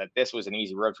experience that this was an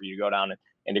easy road for you to go down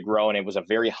and to grow. And it was a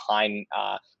very high,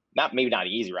 maybe not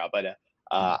an easy route, but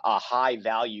a high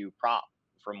value prop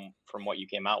from what you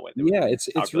came out with.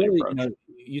 It's really,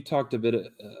 you talked a bit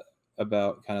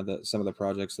about kind of some of the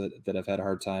projects that have had a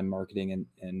hard time marketing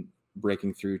and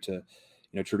breaking through to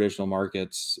traditional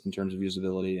markets in terms of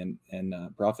usability and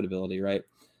profitability, right?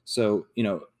 So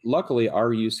luckily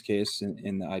our use case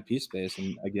in the IP space,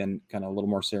 and again kind of a little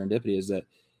more serendipity, is that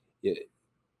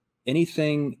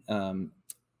anything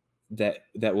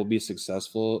that will be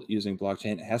successful using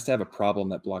blockchain has to have a problem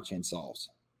that blockchain solves,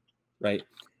 right?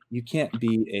 You can't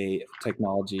be a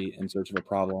technology in search of a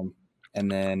problem and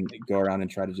then go around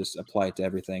and try to just apply it to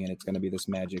everything, and it's going to be this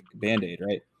magic band-aid,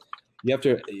 right? You have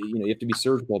to, you have to be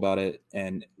surgical about it.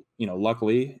 And,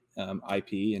 luckily,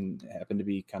 IP, and happen to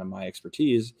be kind of my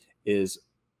expertise, is,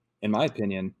 in my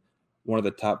opinion, one of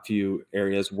the top few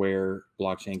areas where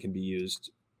blockchain can be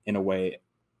used in a way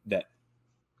that,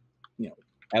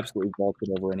 absolutely vaulted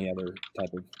over any other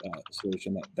type of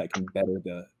solution that can better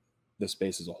the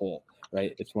space as a whole,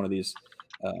 right? It's one of these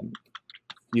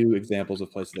few examples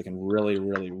of places that can really,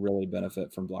 really, really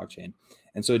benefit from blockchain.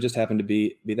 And so it just happened to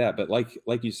be that. But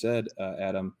like you said,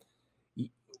 Adam,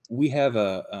 we have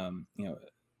the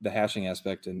hashing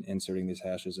aspect and inserting these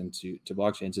hashes into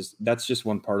blockchains. That's just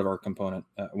one part of our component,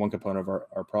 one component of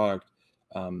our product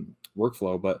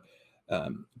workflow. But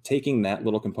taking that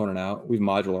little component out, we've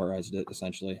modularized it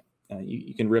essentially.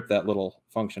 You can rip that little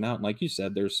function out. And like you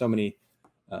said, there's so many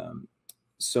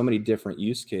so many different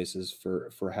use cases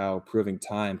for how proving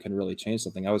time can really change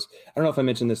something. I don't know if I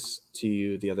mentioned this to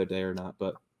you the other day or not,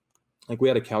 but like we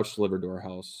had a couch delivered to our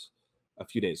house a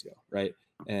few days ago, right?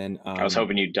 And I was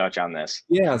hoping you'd touch on this.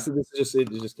 yeah, so this is it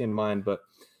just came to mind. But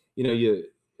the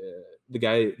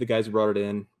guys who brought it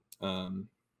in,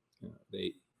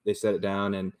 they set it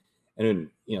down, and then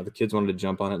the kids wanted to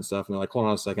jump on it and stuff, and they're like, hold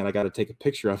on a second, I got to take a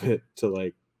picture of it to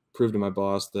like prove to my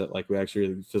boss that like we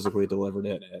actually physically delivered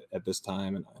it at this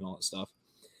time and all that stuff.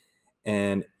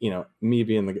 And me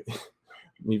being the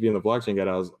blockchain guy,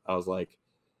 I was like,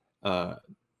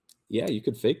 yeah, you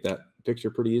could fake that picture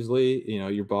pretty easily.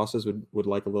 Your bosses would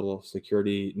like a little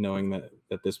security knowing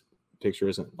that this picture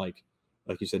isn't like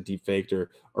you said, deep faked or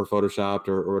photoshopped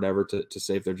or whatever to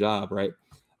save their job, right?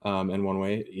 And one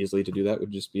way easily to do that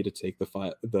would just be to take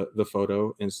the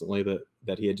photo instantly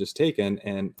that he had just taken,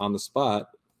 and on the spot,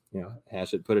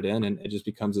 hash it, put it in, and it just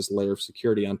becomes this layer of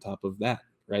security on top of that,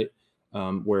 right?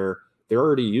 Where they're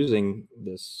already using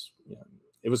this.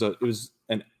 It was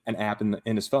an app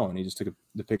in his phone. He just took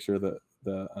the picture of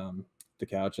the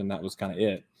couch, and that was kind of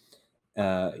it.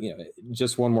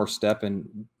 Just one more step,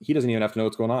 and he doesn't even have to know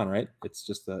what's going on, right? It's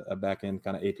just a back end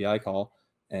kind of API call,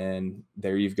 and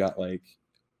there you've got like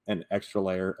an extra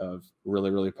layer of really,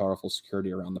 really powerful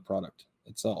security around the product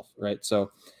itself, right?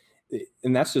 So,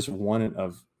 and that's just one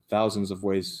of thousands of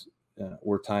ways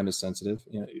where time is sensitive.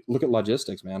 Look at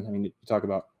logistics, man. I mean, you talk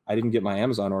about, I didn't get my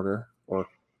Amazon order, or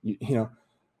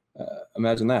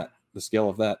imagine that, the scale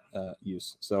of that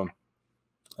use. So,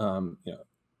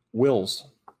 wills.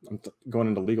 I'm going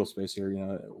into legal space here.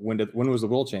 When was the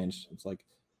will changed? It's like,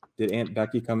 did Aunt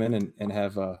Becky come in and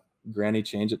have Granny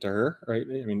change it to her, right?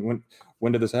 I mean,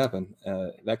 when did this happen?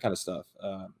 That kind of stuff.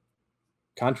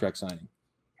 Contract signing,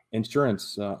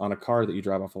 insurance on a car that you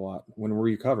drive off a lot. When were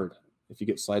you covered? If you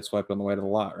get sideswiped on the way to the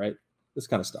lot, right? This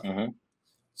kind of stuff. Mm-hmm.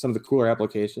 Some of the cooler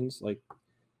applications, like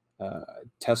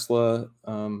Tesla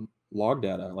log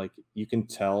data, like you can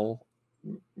tell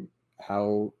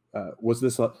how was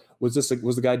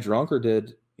the guy drunk, or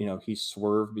did he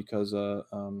swerve because a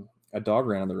dog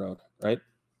ran on the road, right?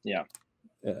 Yeah.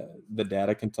 The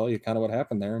data can tell you kind of what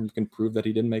happened there, and you can prove that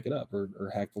he didn't make it up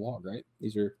or hack the log, right?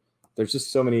 There's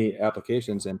just so many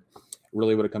applications, and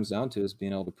really what it comes down to is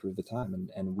being able to prove the time,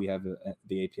 and we have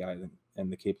the API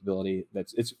and the capability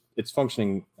it's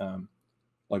functioning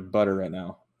like butter right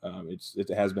now. It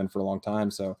has been for a long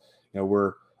time, so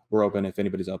we're open if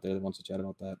anybody's out there that wants to chat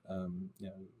about that.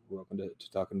 We're open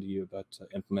to talking to you about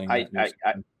implementing that.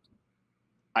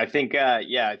 I think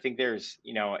I think there's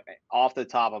off the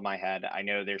top of my head, I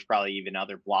know there's probably even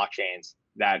other blockchains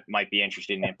that might be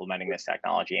interested in implementing this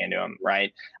technology into them,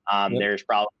 right? Yep. There's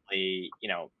probably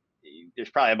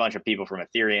a bunch of people from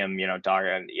Ethereum,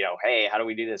 talking, hey, how do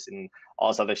we do this and all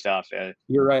this other stuff.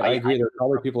 You're right. I agree. There are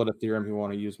probably people at Ethereum who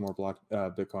want to use more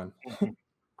Bitcoin.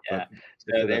 Yeah.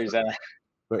 So there's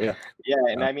but yeah.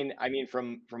 And I mean,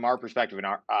 from our perspective, and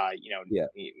our,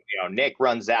 Nick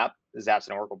runs Zap's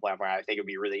an Oracle platform. I think it'd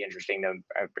be really interesting to,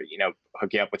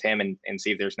 hook you up with him and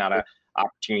see if there's not a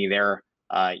opportunity there,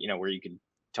 where you could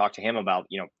talk to him about,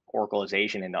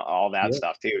 Oracleization and all that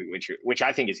stuff too, which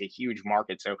I think is a huge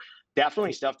market. So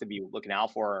definitely stuff to be looking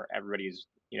out for. Everybody who's,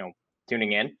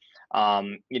 tuning in.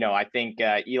 I think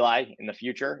Eli in the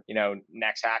future,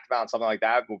 next hackathon, something like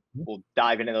that, we'll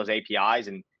dive into those APIs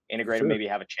and integrate them, maybe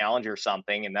have a challenge or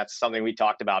something. And that's something we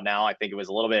talked about now. I think it was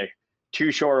a little bit too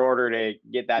short order to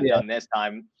get that done this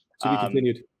time. To be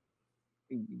continued.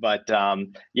 But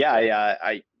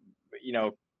I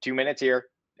 2 minutes here.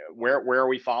 Where are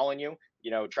we following you?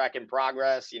 Tracking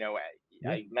progress.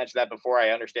 I mentioned that before. I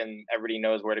understand everybody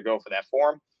knows where to go for that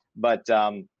form, but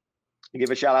give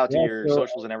a shout out to your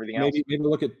socials and everything else. Maybe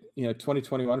look at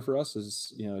 2021 for us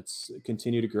is it's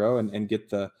continue to grow and get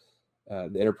the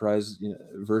enterprise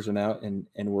version out and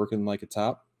working like a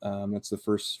top. That's the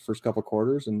first couple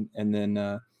quarters, and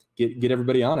then get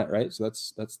everybody on it, right? So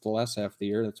that's the last half of the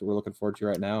year. That's what we're looking forward to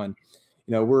right now, and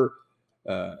we're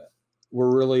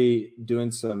really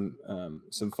doing some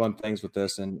fun things with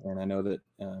this, and I know that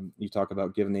you talk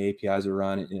about giving the APIs a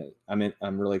run.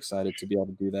 I'm really excited to be able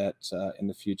to do that in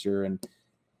the future, and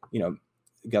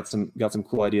got some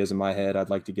cool ideas in my head.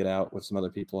 I'd like to get out with some other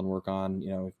people and work on,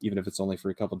 even if it's only for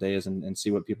a couple of days and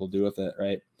see what people do with it,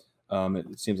 right?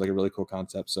 It seems like a really cool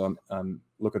concept. So I'm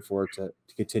looking forward to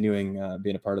continuing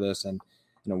being a part of this and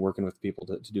working with people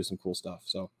to do some cool stuff.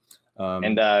 So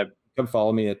come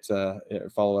follow me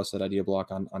follow us at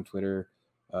Ideablock on Twitter,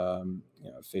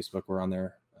 Facebook. We're on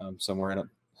there somewhere.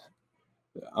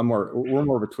 We're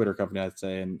more of a Twitter company, I'd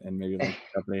say, and maybe like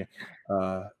a company.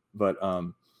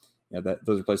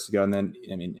 Those are places to go. And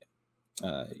then,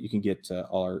 you can get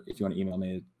all our, if you want to email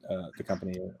me, the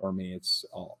company or me, it's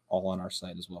all on our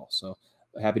site as well. So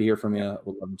happy to hear from you.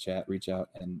 We'll love to chat, reach out,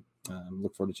 and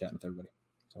look forward to chatting with everybody.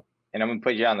 So, and I'm going to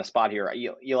put you on the spot here.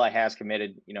 Eli has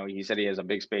committed, he said he has a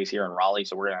big space here in Raleigh.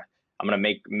 So I'm going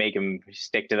to make him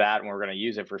stick to that, and we're going to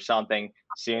use it for something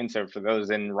soon. So for those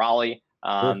in Raleigh,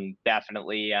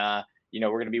 definitely, we're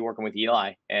going to be working with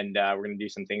Eli, and we're going to do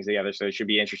some things together. So it should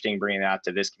be interesting bringing that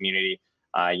to this community.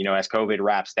 As COVID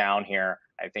wraps down here,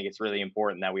 I think it's really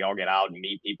important that we all get out and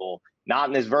meet people, not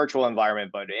in this virtual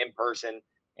environment, but in person.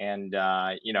 And,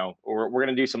 we're going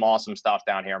to do some awesome stuff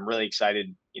down here. I'm really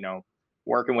excited,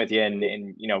 working with you,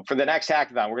 and for the next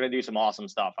hackathon, we're going to do some awesome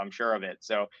stuff. I'm sure of it.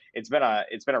 So it's been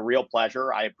a real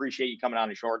pleasure. I appreciate you coming on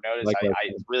a short notice.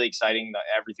 It's really exciting,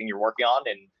 everything you're working on.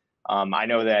 And I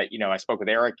know that, I spoke with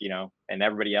Eric, and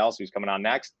everybody else who's coming on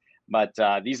next. But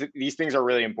these things are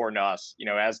really important to us,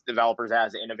 as developers,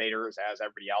 as innovators, as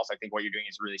everybody else. I think what you're doing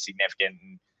is really significant.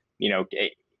 And,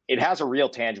 it has a real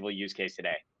tangible use case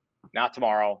today, not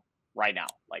tomorrow, right now.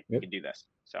 Like, we can do this.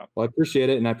 So, well, I appreciate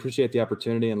it, and I appreciate the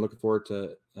opportunity, and looking forward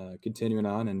to continuing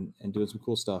on and doing some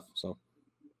cool stuff. So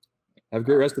have a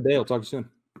great rest of the day. I'll talk to you soon.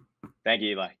 Thank you,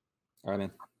 Eli. All right,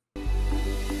 man.